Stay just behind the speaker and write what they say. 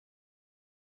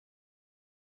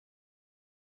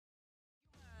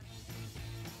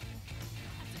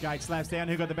Gate slaps down.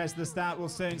 Who got the best of the start? We'll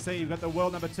soon see. You've got the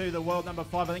world number 2, the world number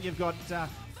 5. I think you've got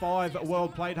 5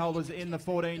 world plate holders in the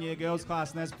 14-year girls class,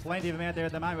 and there's plenty of them out there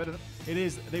at the moment. It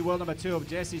is the world number 2 of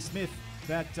Jessie Smith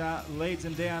that leads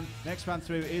them down. Next run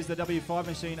through is the W5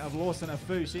 machine of Lawson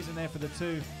Afu. She's in there for the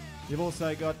 2. You've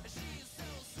also got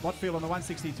Botfield on the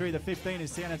 163. The 15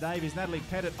 is Sienna Davies. Natalie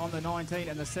Pettit on the 19,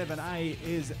 and the 7A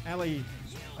is Ali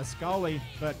Ascoli.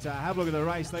 But have a look at the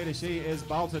race leader. She is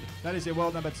bolted. That is your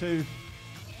world number 2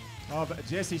 of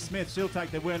Jessie Smith. She'll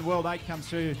take the win. World 8 comes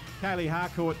through. Kaylee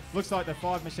Harcourt. Looks like the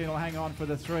 5 machine will hang on for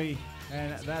the 3.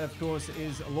 And that, of course,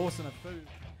 is Lawson Afu.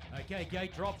 Okay,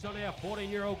 gate drops on our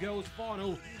 14-year-old girls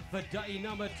final for day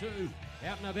number 2.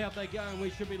 Out and about they go, and we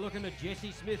should be looking at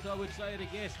Jessie Smith, I would say, at a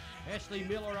guess. Ashley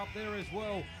Miller up there as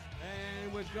well.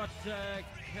 And we've got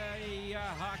Kay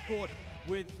Harcourt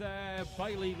with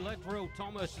Bailey, Latrell,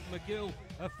 Thomas, McGill,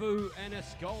 Afu, and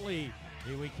Ascoli.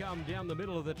 Here we come down the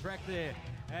middle of the track there.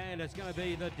 And it's going to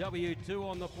be the W2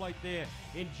 on the plate there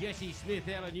in Jessie Smith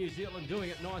out of New Zealand, doing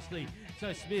it nicely.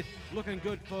 So Smith looking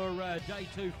good for day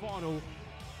 2 final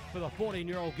for the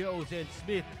 14-year-old girls, and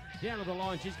Smith down to the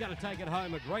line. She's going to take it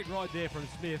home. A great ride there from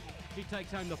Smith. She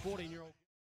takes home the 14-year-old.